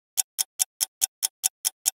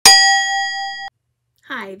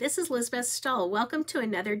Hi, this is Lisbeth Stull. Welcome to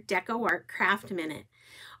another DecoArt Craft Minute.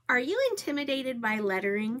 Are you intimidated by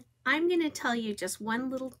lettering? I'm going to tell you just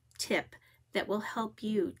one little tip that will help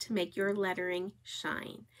you to make your lettering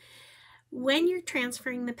shine. When you're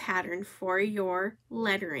transferring the pattern for your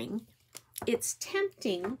lettering, it's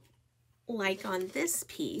tempting, like on this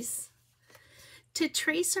piece, to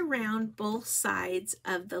trace around both sides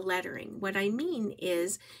of the lettering. What I mean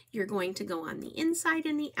is you're going to go on the inside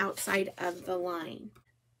and the outside of the line.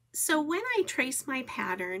 So when I trace my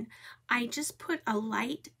pattern, I just put a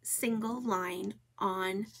light single line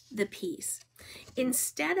on the piece.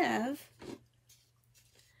 Instead of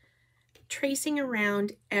tracing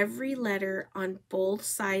around every letter on both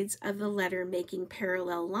sides of the letter making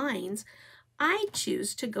parallel lines, I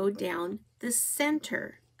choose to go down the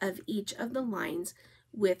center of each of the lines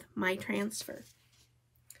with my transfer.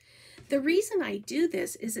 The reason I do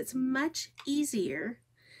this is it's much easier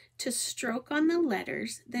to stroke on the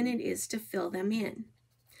letters than it is to fill them in.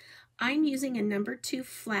 I'm using a number 2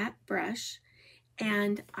 flat brush,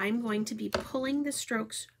 and I'm going to be pulling the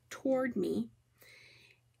strokes toward me.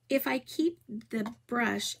 If I keep the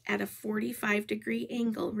brush at a 45-degree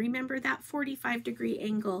angle, remember that 45-degree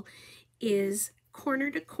angle is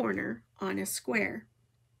corner to corner on a square.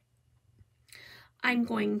 I'm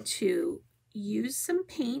going to use some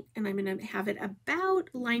paint, and I'm going to have it about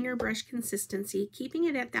liner brush consistency. Keeping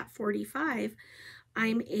it at that 45,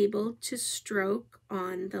 I'm able to stroke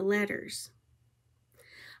on the letters.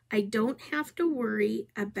 I don't have to worry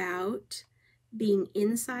about being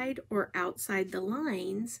inside or outside the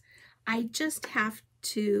lines. I just have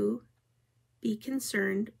to be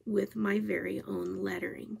concerned with my very own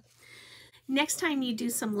lettering. Next time you do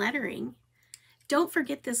some lettering, don't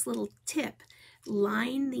forget this little tip.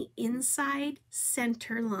 Line the inside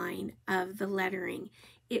center line of the lettering.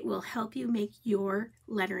 It will help you make your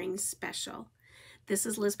lettering special. This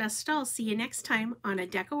is Lisbeth Stull. See you next time on a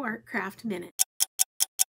DecoArt Craft Minute.